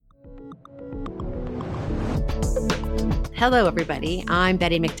Hello, everybody. I'm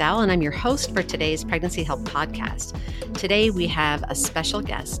Betty McDowell, and I'm your host for today's Pregnancy Help podcast. Today, we have a special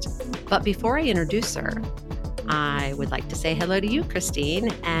guest. But before I introduce her, I would like to say hello to you, Christine.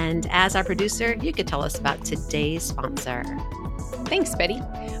 And as our producer, you could tell us about today's sponsor. Thanks, Betty.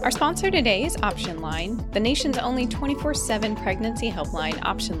 Our sponsor today is Option Line. The nation's only 24/7 pregnancy helpline,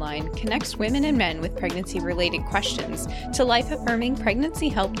 Option Line connects women and men with pregnancy-related questions to life-affirming pregnancy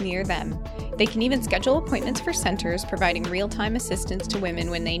help near them. They can even schedule appointments for centers, providing real-time assistance to women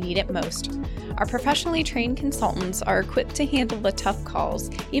when they need it most. Our professionally trained consultants are equipped to handle the tough calls,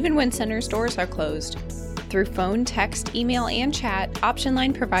 even when centers' doors are closed. Through phone, text, email, and chat, Option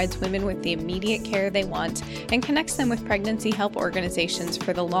Line provides women with the immediate care they want and connects them with pregnancy help organizations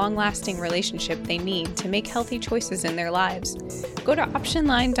for the long-lasting relationship they need to make healthy choices in their lives. Go to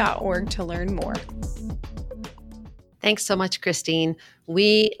optionline.org to learn more. Thanks so much, Christine.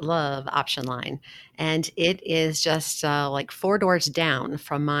 We love Option Line, and it is just like 4 doors down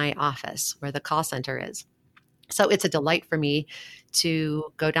from my office where the call center is. So it's a delight for me to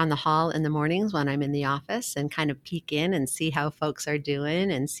go down the hall in the mornings when I'm in the office and kind of peek in and see how folks are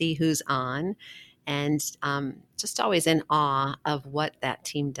doing and see who's on, and just always in awe of what that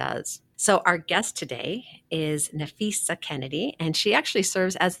team does. So our guest today is Nafisa Kennedy, and she actually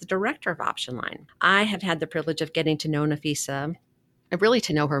serves as the director of Option Line. I have had the privilege of getting to know Nafisa, and really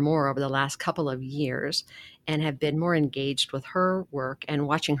to know her more over the last couple of years, and have been more engaged with her work and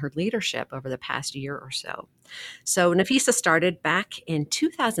watching her leadership over the past year or so. So Nafisa started back in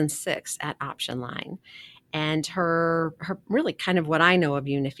 2006 at Option Line, and her really kind of what I know of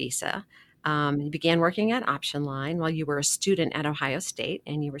you, Nafisa, you began working at Option Line while you were a student at Ohio State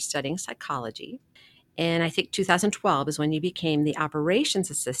and you were studying psychology. And I think 2012 is when you became the operations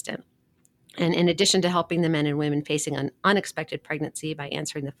assistant. And in addition to helping the men and women facing an unexpected pregnancy by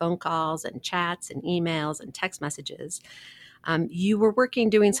answering the phone calls and chats and emails and text messages, you were working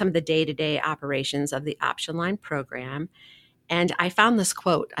doing some of the day-to-day operations of the Option Line program. And I found this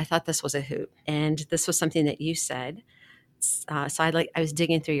quote. I thought this was a hoot. And this was something that you said. So I was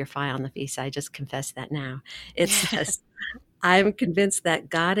digging through your file, Nafisa. I just confessed that now. It says, I'm convinced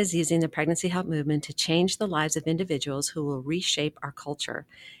that God is using the pregnancy help movement to change the lives of individuals who will reshape our culture.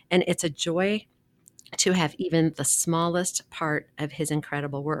 And it's a joy to have even the smallest part of his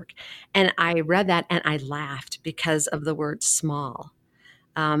incredible work. And I read that and I laughed because of the word small.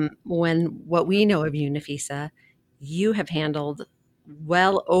 When what we know of you, Nafisa, you have handled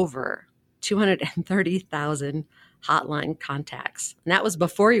well over 230,000 hotline contacts. And that was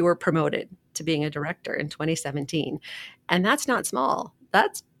before you were promoted to being a director in 2017. And that's not small.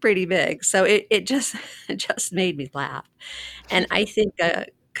 That's pretty big. So it just made me laugh. And I think a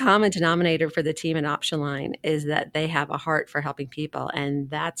common denominator for the team at Option Line is that they have a heart for helping people. And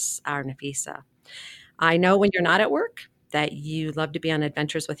that's our Nafisa. I know when you're not at work that you love to be on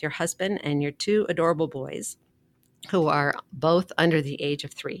adventures with your husband and your 2 adorable boys, who are both under the age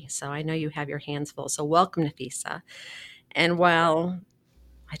of 3. So I know you have your hands full. So welcome, Nafisa. And while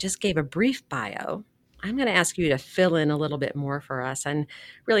I just gave a brief bio, I'm going to ask you to fill in a little bit more for us and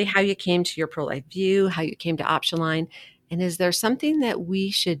really how you came to your pro-life view, how you came to Option Line, and is there something that we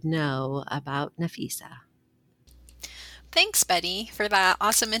should know about Nafisa? Thanks, Betty, for that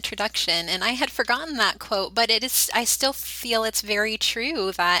awesome introduction. And I had forgotten that quote, but I still feel it's very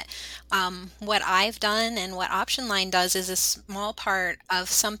true that what I've done and what Option Line does is a small part of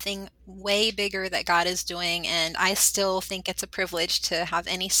something way bigger that God is doing. And I still think it's a privilege to have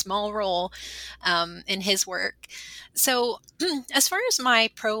any small role in his work. So as far as my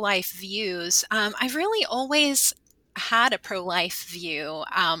pro-life views, I've really always had a pro-life view.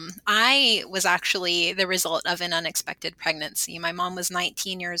 I was actually the result of an unexpected pregnancy. My mom was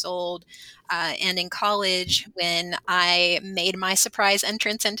 19 years old and in college when I made my surprise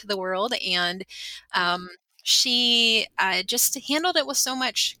entrance into the world. And she just handled it with so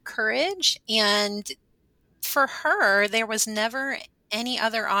much courage. And for her, there was never any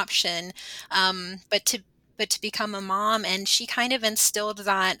other option but to become a mom. And she kind of instilled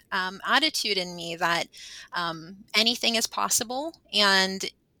that attitude in me that anything is possible. And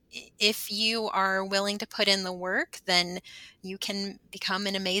if you are willing to put in the work, then you can become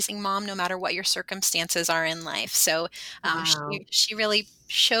an amazing mom no matter what your circumstances are in life. So Wow. she really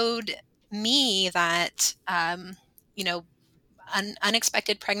showed me that,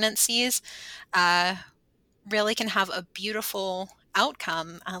 unexpected pregnancies really can have a beautiful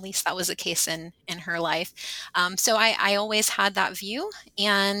outcome. At least that was the case in her life. So I always had that view.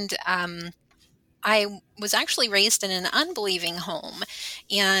 And I was actually raised in an unbelieving home.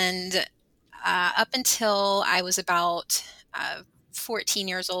 And up until I was about 14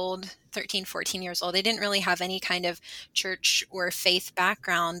 years old, 13, 14 years old. I didn't really have any kind of church or faith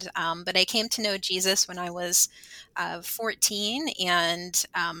background, but I came to know Jesus when I was 14, and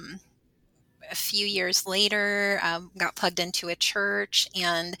a few years later, got plugged into a church.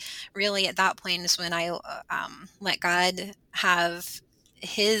 And really at that point is when I let God have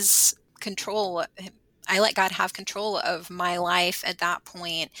his control. I let God have control of my life at that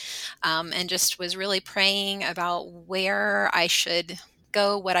point, and just was really praying about where I should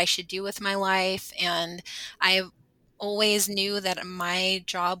go, what I should do with my life. And I always knew that my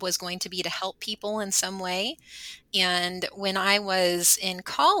job was going to be to help people in some way. And when I was in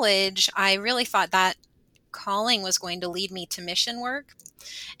college, I really thought that calling was going to lead me to mission work.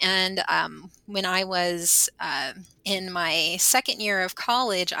 And when I was in my second year of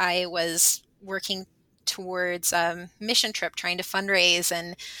college, I was working towards a mission trip, trying to fundraise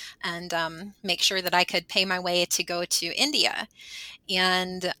and make sure that I could pay my way to go to India.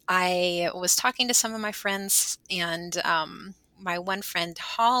 And I was talking to some of my friends, and my one friend,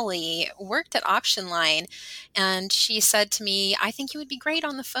 Holly, worked at Option Line, and she said to me, I think you would be great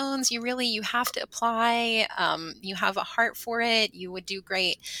on the phones. You have to apply. You have a heart for it. You would do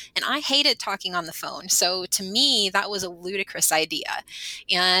great. And I hated talking on the phone. So to me, that was a ludicrous idea.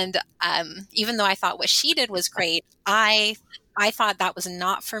 And even though I thought what she did was great, I thought that was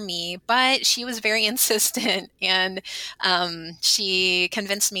not for me, but she was very insistent, and she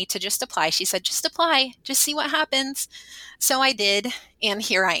convinced me to just apply. She said, just apply, just see what happens. So I did, and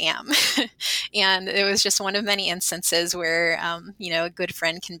here I am. And it was just one of many instances where, a good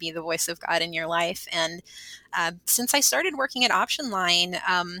friend can be the voice of God in your life. And since I started working at Option Line,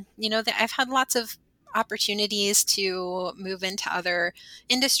 I've had lots of opportunities to move into other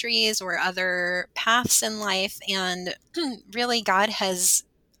industries or other paths in life. And really, God has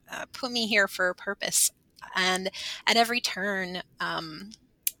put me here for a purpose. And at every turn,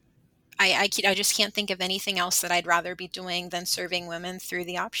 I just can't think of anything else that I'd rather be doing than serving women through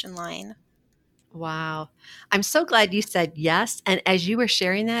the Option Line. Wow. I'm so glad you said yes. And as you were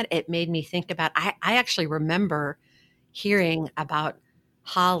sharing that, it made me think about, I actually remember hearing about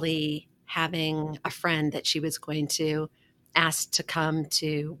Holly having a friend that she was going to ask to come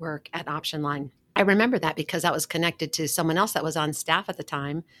to work at Option Line. I remember that because that was connected to someone else that was on staff at the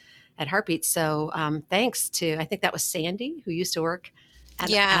time at Heartbeat. So thanks to, I think that was Sandy, who used to work at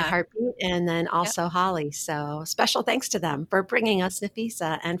Heartbeat, and then also Holly. So special thanks to them for bringing us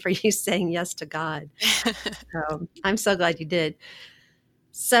Nafisa and for you saying yes to God. So I'm so glad you did.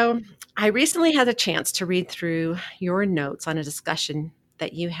 So I recently had a chance to read through your notes on a discussion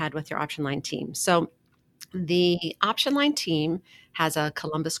that you had with your Option Line team. So the Option Line team has a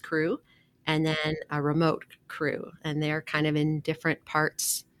Columbus crew and then a remote crew, and they're kind of in different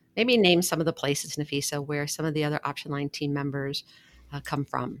parts. Maybe name some of the places, Nafisa, where some of the other Option Line team members come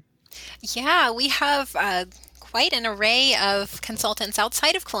from. Yeah, we have quite an array of consultants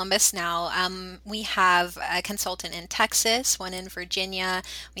outside of Columbus now. We have a consultant in Texas, one in Virginia.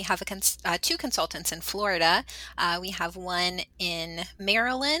 We have two consultants in Florida. We have one in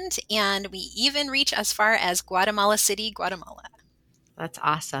Maryland, and we even reach as far as Guatemala City, Guatemala. That's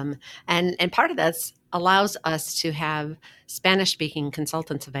awesome. And part of that allows us to have Spanish-speaking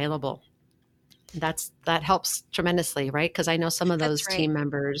consultants available. That helps tremendously, right? Because I know some of those team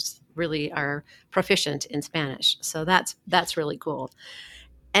members really are proficient in Spanish. So that's really cool.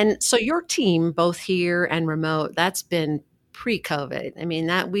 And so your team, both here and remote, that's been pre-COVID. I mean,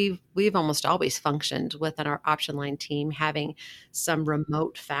 that we've almost always functioned within our Option Line team having some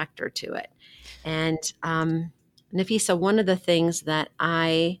remote factor to it. And Nafisa, one of the things that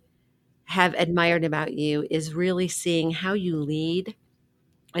I have admired about you is really seeing how you lead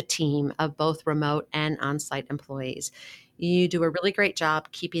a team of both remote and on-site employees. You do a really great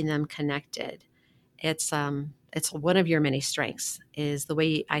job keeping them connected. It's one of your many strengths is the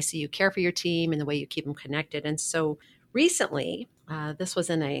way I see you care for your team and the way you keep them connected. And so recently, this was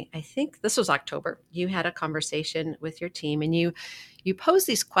I think this was October, you had a conversation with your team and you pose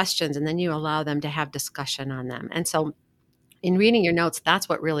these questions and then you allow them to have discussion on them. And so in reading your notes, that's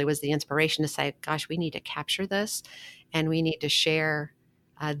what really was the inspiration to say, gosh, we need to capture this and we need to share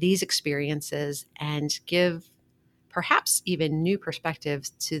these experiences and give perhaps even new perspectives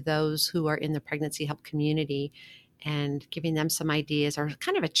to those who are in the pregnancy help community and giving them some ideas or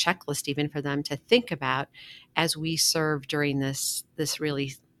kind of a checklist even for them to think about as we serve during this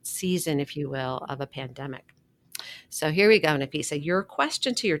really season, if you will, of a pandemic. So here we go, Nafisa. Your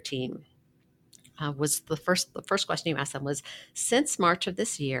question to your team was the first question you asked them was, since March of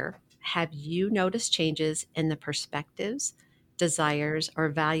this year, have you noticed changes in the perspectives, desires, or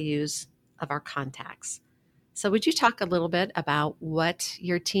values of our contacts? So, would you talk a little bit about what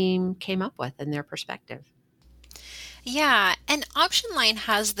your team came up with and their perspective? Yeah, and Option Line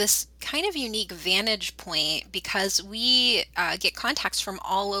has this kind of unique vantage point because we get contacts from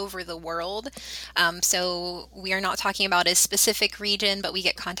all over the world. So we are not talking about a specific region, but we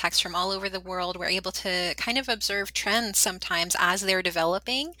get contacts from all over the world. We're able to kind of observe trends sometimes as they're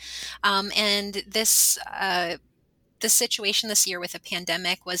developing. And this situation this year with a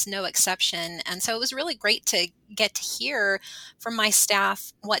pandemic was no exception. And so it was really great to get to hear from my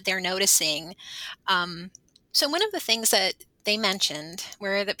staff what they're noticing. Um, so one of the things that they mentioned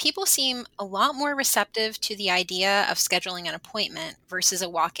were that people seem a lot more receptive to the idea of scheduling an appointment versus a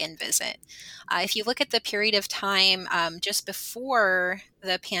walk-in visit. If you look at the period of time just before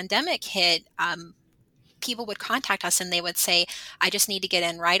the pandemic hit, people would contact us and they would say, I just need to get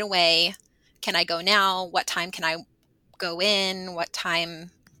in right away. Can I go now? What time can I go in? What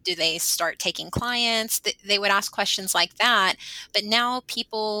time do they start taking clients? They would ask questions like that. But now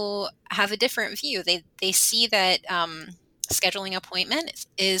people have a different view. They see that scheduling appointment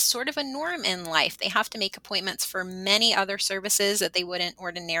is sort of a norm in life. They have to make appointments for many other services that they wouldn't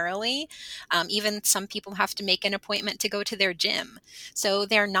ordinarily. Even some people have to make an appointment to go to their gym. So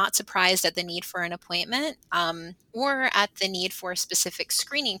they're not surprised at the need for an appointment or at the need for a specific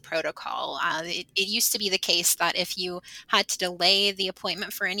screening protocol. It used to be the case that if you had to delay the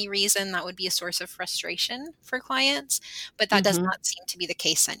appointment for any reason, that would be a source of frustration for clients, but that does Hmm. not seem to be the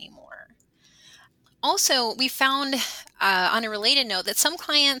case anymore. Also, we found on a related note that some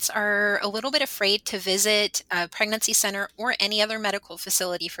clients are a little bit afraid to visit a pregnancy center or any other medical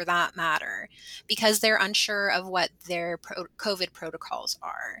facility for that matter because they're unsure of what their COVID protocols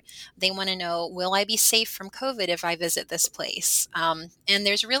are. They want to know, will I be safe from COVID if I visit this place? And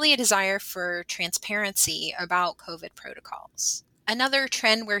there's really a desire for transparency about COVID protocols. Another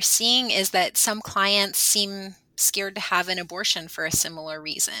trend we're seeing is that some clients seem scared to have an abortion for a similar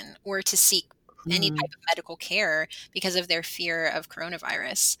reason or to seek any Hmm. type of medical care because of their fear of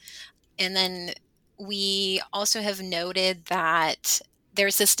coronavirus. And then we also have noted that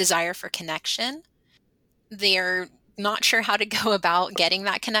there's this desire for connection. They're not sure how to go about getting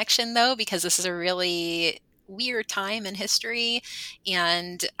that connection, though, because this is a really weird time in history.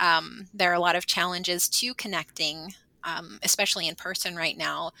 And there are a lot of challenges to connecting. Especially in person right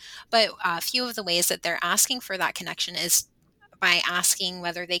now. But a few of the ways that they're asking for that connection is by asking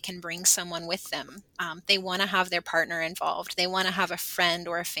whether they can bring someone with them. They want to have their partner involved. They want to have a friend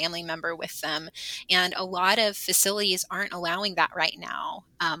or a family member with them. And a lot of facilities aren't allowing that right now.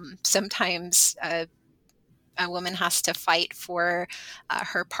 Sometimes a woman has to fight for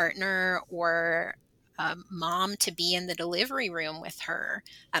her partner or mom to be in the delivery room with her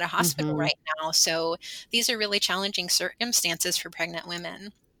at a hospital Hmm. right now. So these are really challenging circumstances for pregnant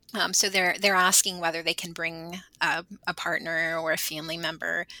women. So they're asking whether they can bring a partner or a family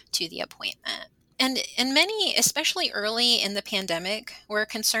member to the appointment. And many, especially early in the pandemic, were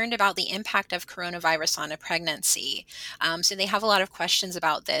concerned about the impact of coronavirus on a pregnancy. So they have a lot of questions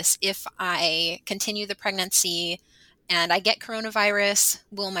about this. If I continue the pregnancy and I get coronavirus,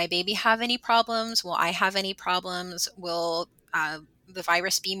 will my baby have any problems? Will I have any problems? Will the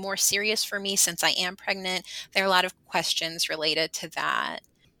virus be more serious for me since I am pregnant? There are a lot of questions related to that.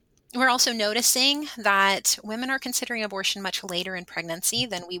 We're also noticing that women are considering abortion much later in pregnancy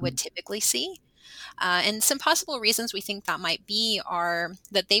than we would typically see. And some possible reasons we think that might be are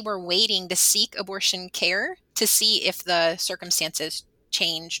that they were waiting to seek abortion care to see if the circumstances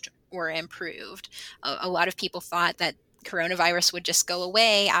changed or improved. A lot of people thought that coronavirus would just go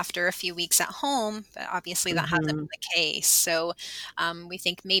away after a few weeks at home, but obviously that hasn't Hmm. been the case. So we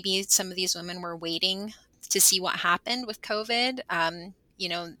think maybe some of these women were waiting to see what happened with COVID.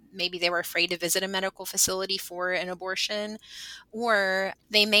 Maybe they were afraid to visit a medical facility for an abortion, or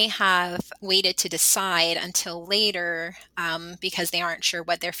they may have waited to decide until later because they aren't sure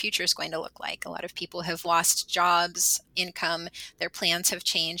what their future is going to look like. A lot of people have lost jobs, income, their plans have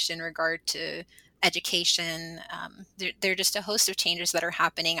changed in regard to education. There are just a host of changes that are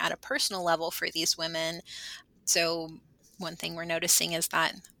happening at a personal level for these women. So one thing we're noticing is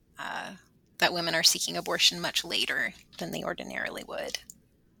uh, that women are seeking abortion much later than they ordinarily would.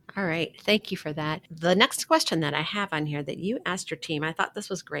 All right. Thank you for that. The next question that I have on here that you asked your team, I thought this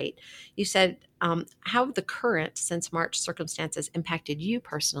was great. You said, how have the current since March circumstances impacted you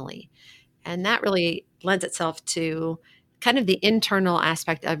personally? And that really lends itself to kind of the internal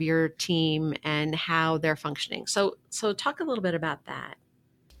aspect of your team and how they're functioning. So talk a little bit about that.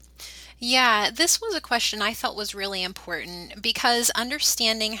 Yeah, this was a question I felt was really important because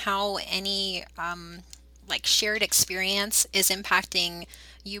understanding how any like shared experience is impacting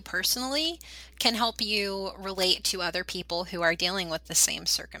you personally can help you relate to other people who are dealing with the same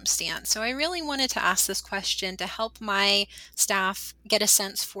circumstance. So I really wanted to ask this question to help my staff get a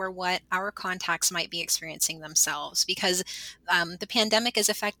sense for what our contacts might be experiencing themselves, because the pandemic is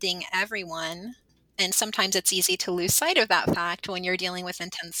affecting everyone. And sometimes it's easy to lose sight of that fact when you're dealing with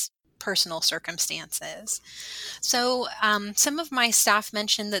intense personal circumstances. So some of my staff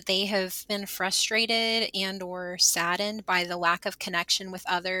mentioned that they have been frustrated and or saddened by the lack of connection with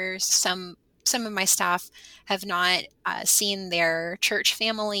others. Some of my staff have not seen their church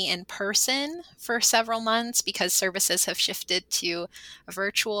family in person for several months because services have shifted to a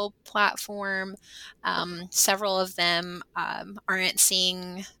virtual platform. Several of them aren't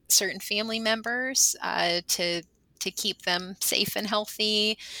seeing certain family members to keep them safe and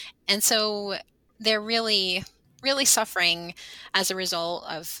healthy, and so they're really suffering as a result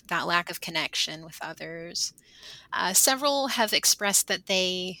of that lack of connection with others. Several have expressed that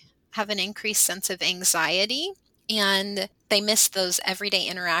they have an increased sense of anxiety and they miss those everyday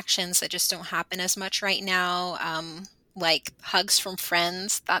interactions that just don't happen as much right now, like hugs from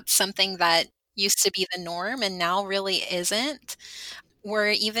friends. That's something that used to be the norm and now really isn't.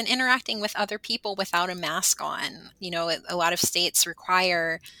 We're even interacting with other people without a mask on. You know, a lot of states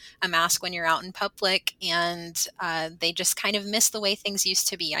require a mask when you're out in public, and they just kind of miss the way things used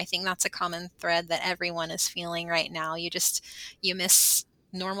to be. I think that's a common thread that everyone is feeling right now. You miss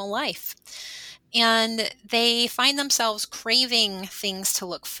normal life. And they find themselves craving things to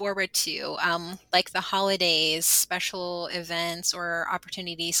look forward to, like the holidays, special events, or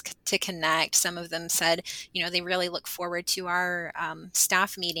opportunities to connect. Some of them said, you know, they really look forward to our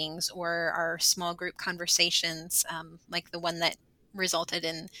staff meetings or our small group conversations, like the one that resulted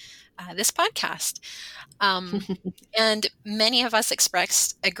in this podcast. And many of us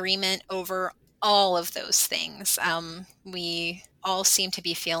expressed agreement over all of those things. We all seem to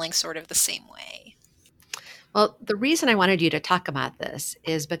be feeling sort of the same way. Well, the reason I wanted you to talk about this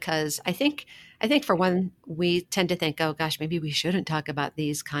is because I think for one, we tend to think, oh gosh, maybe we shouldn't talk about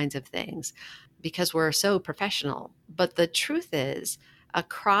these kinds of things because we're so professional. But the truth is,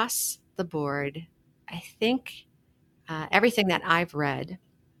 across the board, I think everything that I've read,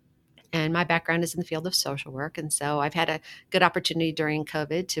 and my background is in the field of social work. And so I've had a good opportunity during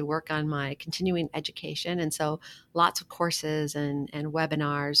COVID to work on my continuing education. And so lots of courses and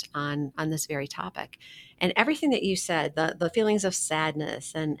webinars on this very topic. And everything that you said, the feelings of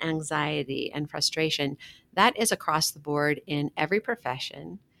sadness and anxiety and frustration, that is across the board in every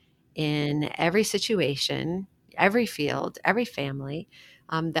profession, in every situation, every field, every family.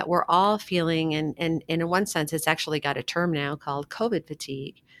 That we're all feeling, and in one sense, it's actually got a term now called COVID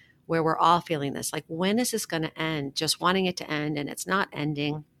fatigue, where we're all feeling this like, when is this going to end? Just wanting it to end, and it's not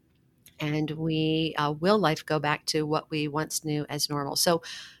ending. And we will life go back to what we once knew as normal. So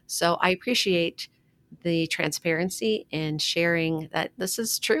I appreciate the transparency in sharing that this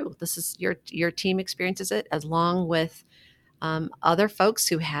is true. This is your team experiences it, along with other folks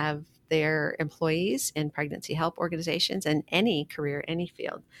who have their employees in pregnancy help organizations and any career, any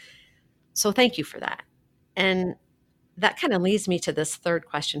field. So thank you for that. And that kind of leads me to this third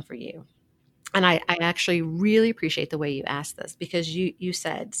question for you. And I actually really appreciate the way you asked this because you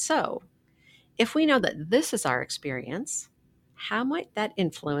said, so if we know that this is our experience, how might that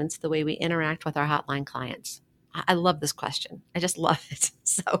influence the way we interact with our hotline clients? I love this question. I just love it.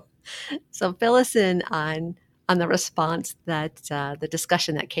 So fill us in on the response that the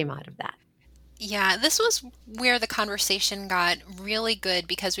discussion that came out of that. Yeah, this was where the conversation got really good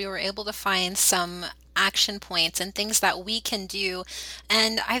because we were able to find some action points and things that we can do.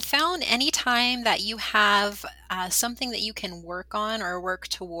 And I found anytime that you have something that you can work on or work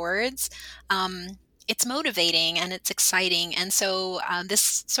towards, it's motivating and it's exciting. And so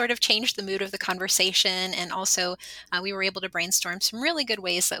this sort of changed the mood of the conversation. And also, we were able to brainstorm some really good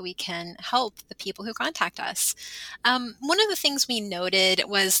ways that we can help the people who contact us. One of the things we noted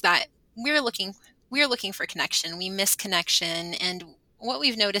was that we're looking for connection. We miss connection. And what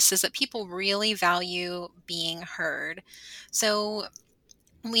we've noticed is that people really value being heard. So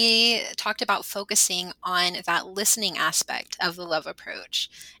we talked about focusing on that listening aspect of the love approach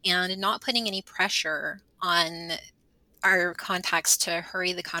and not putting any pressure on our contacts to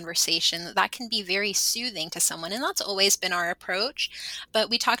hurry the conversation. That can be very soothing to someone, and that's always been our approach. But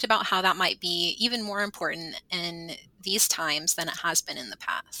we talked about how that might be even more important in these times than it has been in the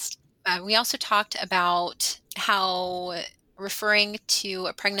past. We also talked about how referring to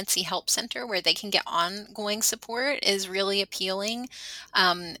a pregnancy help center where they can get ongoing support is really appealing.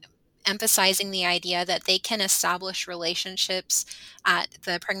 emphasizing the idea that they can establish relationships at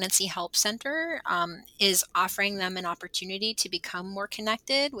the Pregnancy Help Center is offering them an opportunity to become more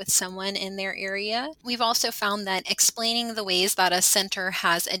connected with someone in their area. We've also found that explaining the ways that a center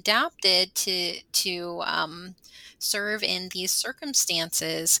has adapted to serve in these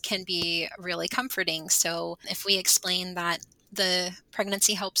circumstances can be really comforting. So if we explain that the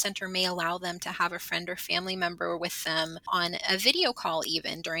Pregnancy Help Center may allow them to have a friend or family member with them on a video call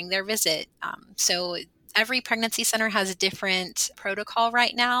even during their visit. So every pregnancy center has a different protocol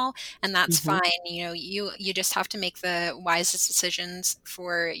right now, and that's Mhm. fine. You just have to make the wisest decisions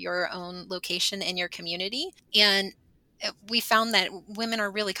for your own location and your community. And we found that women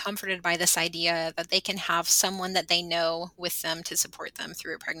are really comforted by this idea that they can have someone that they know with them to support them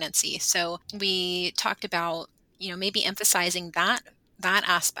through a pregnancy. So we talked about, maybe emphasizing that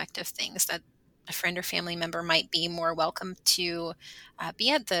aspect of things, that a friend or family member might be more welcome to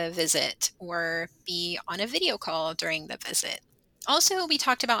be at the visit or be on a video call during the visit. Also, we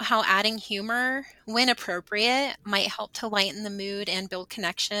talked about how adding humor when appropriate might help to lighten the mood and build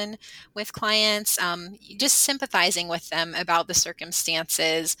connection with clients, just sympathizing with them about the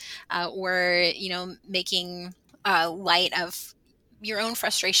circumstances, or making light of your own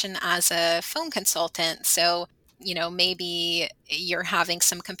frustration as a phone consultant. So maybe you're having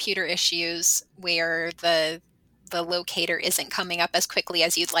some computer issues where the locator isn't coming up as quickly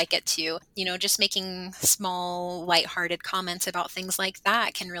as you'd like it to. Just making small lighthearted comments about things like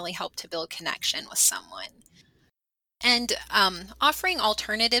that can really help to build connection with someone. And offering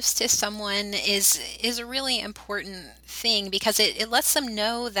alternatives to someone is a really important thing, because it lets them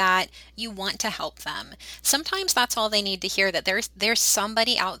know that you want to help them. Sometimes that's all they need to hear, that there's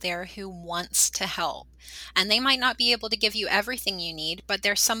somebody out there who wants to help. And they might not be able to give you everything you need, but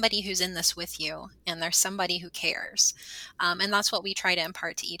there's somebody who's in this with you, and there's somebody who cares. And that's what we try to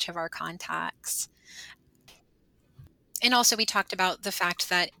impart to each of our contacts. And also, we talked about the fact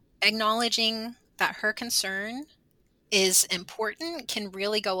that acknowledging that her concern is important can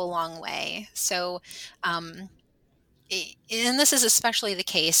really go a long way. So, and this is especially the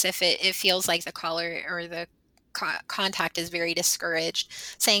case if it feels like the caller or the contact is very discouraged,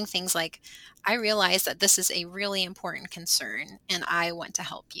 saying things like, I realize that this is a really important concern and I want to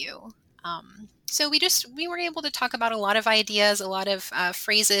help you. So we were able to talk about a lot of ideas, a lot of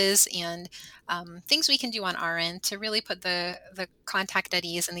phrases and things we can do on our end to really put the contact at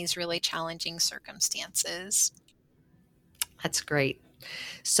ease in these really challenging circumstances. That's great.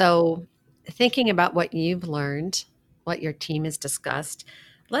 So, thinking about what you've learned, what your team has discussed,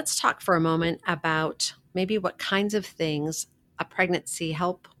 let's talk for a moment about maybe what kinds of things a pregnancy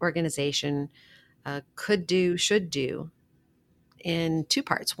help organization could do, should do in two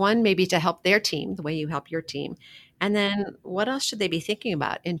parts. One, maybe to help their team, the way you help your team. And then what else should they be thinking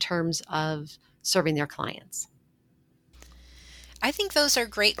about in terms of serving their clients? I think those are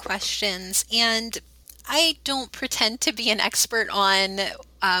great questions. And I don't pretend to be an expert on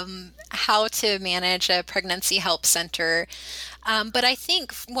how to manage a pregnancy help center. But I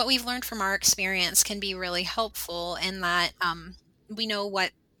think what we've learned from our experience can be really helpful in that we know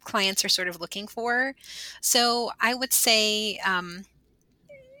what clients are sort of looking for. So I would say,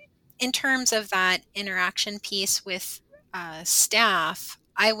 in terms of that interaction piece with staff,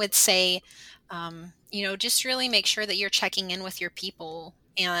 I would say, just really make sure that you're checking in with your people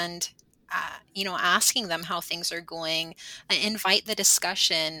and, asking them how things are going. Invite the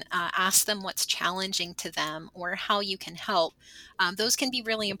discussion, ask them what's challenging to them or how you can help. Those can be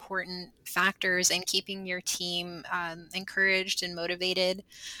really important factors in keeping your team encouraged and motivated.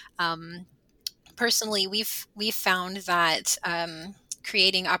 Um, Personally, we've found that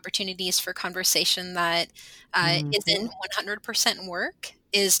creating opportunities for conversation that isn't Mhm. 100% work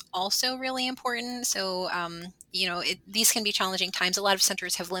is also really important. So, these can be challenging times. A lot of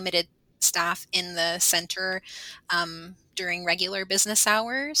centers have limited staff in the center during regular business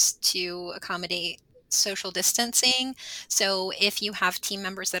hours to accommodate social distancing. So if you have team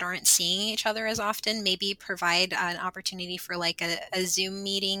members that aren't seeing each other as often, maybe provide an opportunity for like a Zoom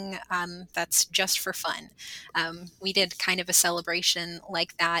meeting that's just for fun. We did kind of a celebration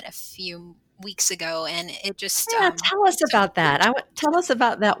like that a few weeks ago, and it just Yeah, tell us so about that. Tell us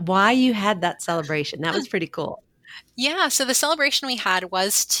about that, why you had that celebration. That was pretty cool. yeah, so the celebration we had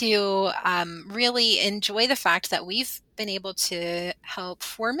was to really enjoy the fact that we've been able to help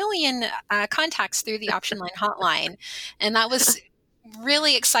 4 million contacts through the Option Line hotline. And that was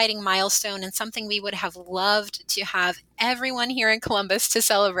really exciting milestone and something we would have loved to have everyone here in Columbus to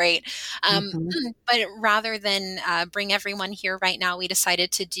celebrate. Um, Mhm. but rather than bring everyone here right now, we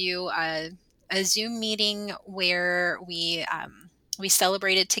decided to do a Zoom meeting where we We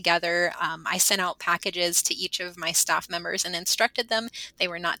celebrated together. I sent out packages to each of my staff members and instructed them they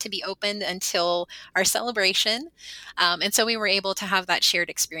were not to be opened until our celebration. And so we were able to have that shared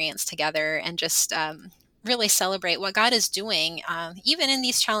experience together and just really celebrate what God is doing, even in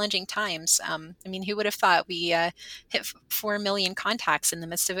these challenging times. I mean, who would have thought we hit 4 million contacts in the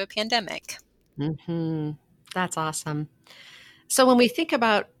midst of a pandemic? Hmm. That's awesome. So when we think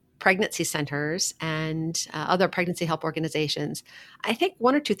about pregnancy centers and other pregnancy help organizations, I think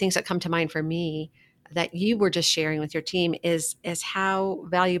one or two things that come to mind for me that you were just sharing with your team is how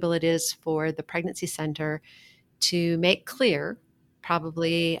valuable it is for the pregnancy center to make clear,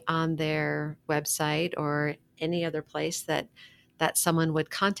 probably on their website or any other place that someone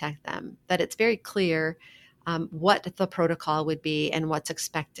would contact them, that it's very clear what the protocol would be and what's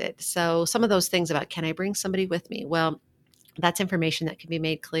expected. So some of those things about, can I bring somebody with me? Well, that's information that can be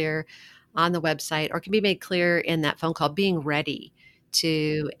made clear on the website or can be made clear in that phone call, being ready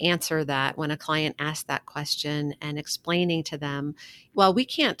to answer that when a client asks that question and explaining to them, well, we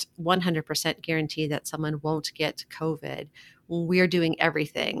can't 100% guarantee that someone won't get COVID. We're doing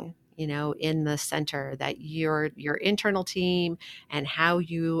everything, in the center, that your internal team and how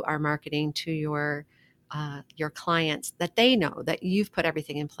you are marketing to your clients, that they know that you've put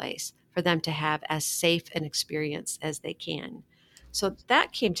everything in place for them to have as safe an experience as they can. So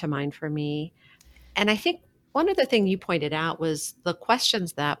that came to mind for me. And I think one other thing you pointed out was the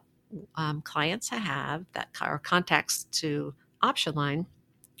questions that clients have that are contacts to Option Line.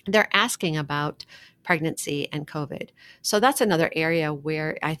 They're asking about pregnancy and COVID. So that's another area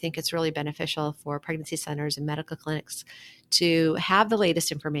where I think it's really beneficial for pregnancy centers and medical clinics to have the latest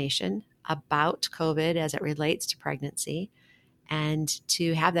information about COVID as it relates to pregnancy, and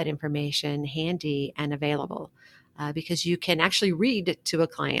to have that information handy and available, because you can actually read to a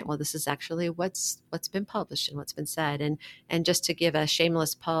client, well, this is actually what's been published and what's been said. And just to give a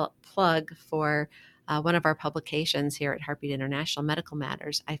shameless plug for one of our publications here at Heartbeat International, Medical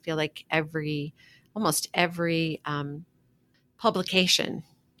Matters, I feel like almost every publication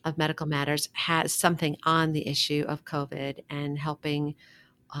of Medical Matters has something on the issue of COVID and helping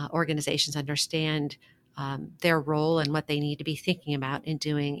organizations understand their role and what they need to be thinking about and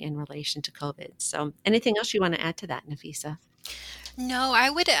doing in relation to COVID. So, anything else you want to add to that, Nafisa? No, I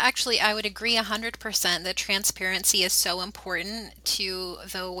would agree 100% that transparency is so important to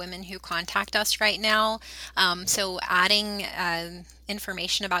the women who contact us right now. So adding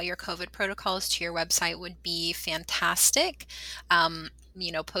information about your COVID protocols to your website would be fantastic.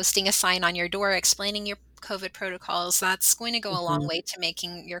 Posting a sign on your door explaining your COVID protocols, that's going to go a long Mhm. way to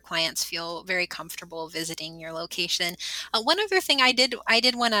making your clients feel very comfortable visiting your location. One other thing I did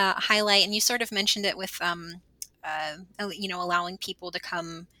want to highlight, and you sort of mentioned it with allowing people to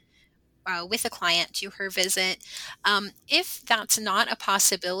come with a client to her visit. If that's not a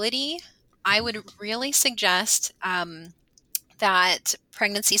possibility, I would really suggest that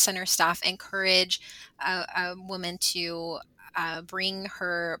pregnancy center staff encourage a woman to bring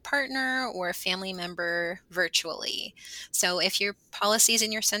her partner or a family member virtually. So if your policies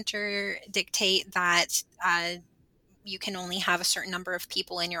in your center dictate that you can only have a certain number of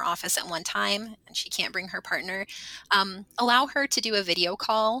people in your office at one time and she can't bring her partner, allow her to do a video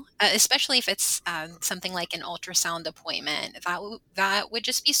call, especially if it's something like an ultrasound appointment. That would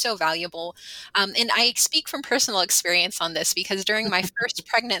just be so valuable. And I speak from personal experience on this because during my first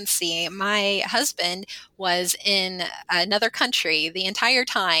pregnancy, my husband was in another country the entire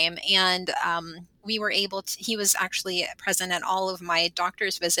time. And we were able to, he was actually present at all of my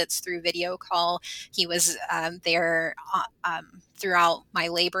doctor's visits through video call. He was there throughout my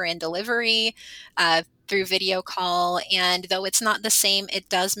labor and delivery through video call. And though it's not the same, it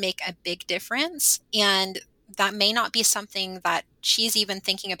does make a big difference. And that may not be something that she's even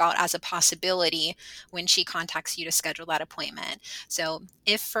thinking about as a possibility when she contacts you to schedule that appointment. So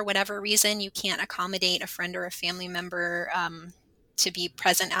if for whatever reason you can't accommodate a friend or a family member to be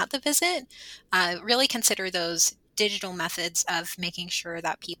present at the visit, really consider those digital methods of making sure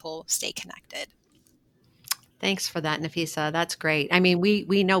that people stay connected. Thanks for that, Nafisa. That's great. I mean,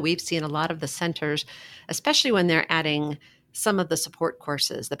 we know we've seen a lot of the centers, especially when they're adding some of the support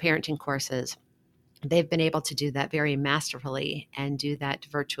courses, the parenting courses. They've been able to do that very masterfully and do that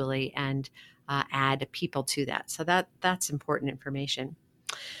virtually and add people to that. So that's important information.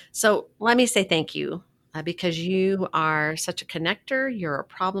 So let me say thank you, because you are such a connector. You're a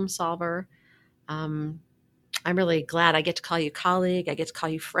problem solver. I'm really glad I get to call you colleague. I get to call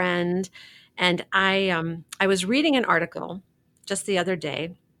you friend. And I was reading an article just the other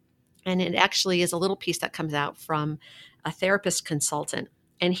day, and it actually is a little piece that comes out from a therapist consultant.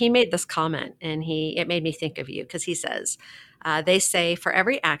 And he made this comment, and it made me think of you, because he says, they say for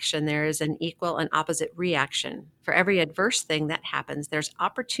every action, there is an equal and opposite reaction. For every adverse thing that happens, there's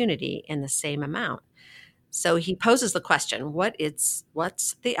opportunity in the same amount. So he poses the question, what's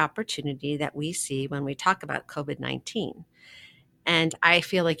the opportunity that we see when we talk about COVID-19? And I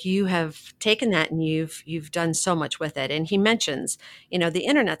feel like you have taken that and you've done so much with it. And he mentions, the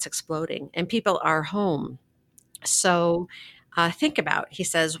internet's exploding and people are home. So he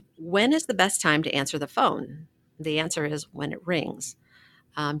says, when is the best time to answer the phone? The answer is when it rings.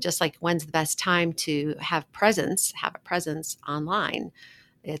 Just like when's the best time to have a presence online?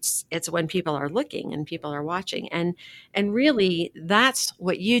 It's when people are looking and people are watching. And really, that's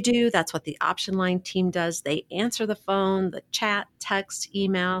what you do. That's what the Option Line team does. They answer the phone, the chat, text,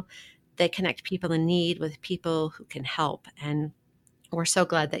 email. They connect people in need with people who can help. And we're so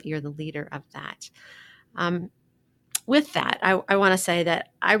glad that you're the leader of that. With that, I want to say that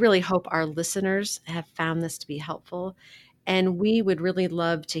I really hope our listeners have found this to be helpful. And we would really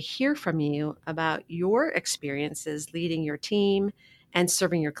love to hear from you about your experiences leading your team and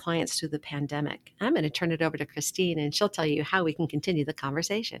serving your clients through the pandemic. I'm going to turn it over to Christine, and she'll tell you how we can continue the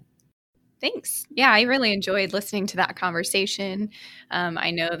conversation. Thanks. Yeah, I really enjoyed listening to that conversation.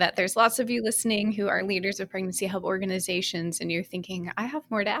 I know that there's lots of you listening who are leaders of pregnancy help organizations, and you're thinking, I have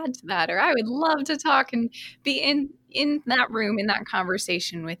more to add to that, or I would love to talk and be in that room, in that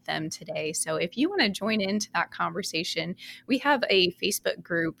conversation with them today. So if you want to join into that conversation, we have a Facebook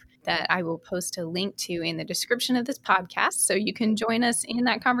group that I will post a link to in the description of this podcast. So you can join us in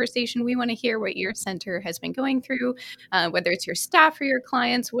that conversation. We want to hear what your center has been going through, whether it's your staff or your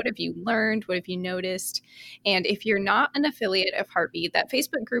clients. What have you learned? What have you noticed? And if you're not an affiliate of Heartbeat, that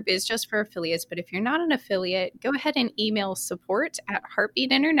Facebook group is just for affiliates. But if you're not an affiliate, go ahead and email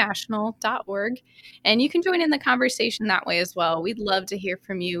support@heartbeatinternational.org. And you can join in the conversation that way as well. We'd love to hear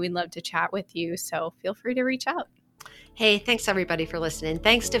from you. We'd love to chat with you. So feel free to reach out. Hey, thanks everybody for listening.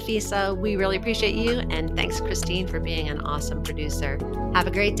 Thanks to FISA. We really appreciate you. And thanks, Christine, for being an awesome producer. Have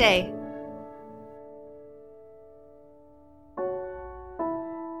a great day.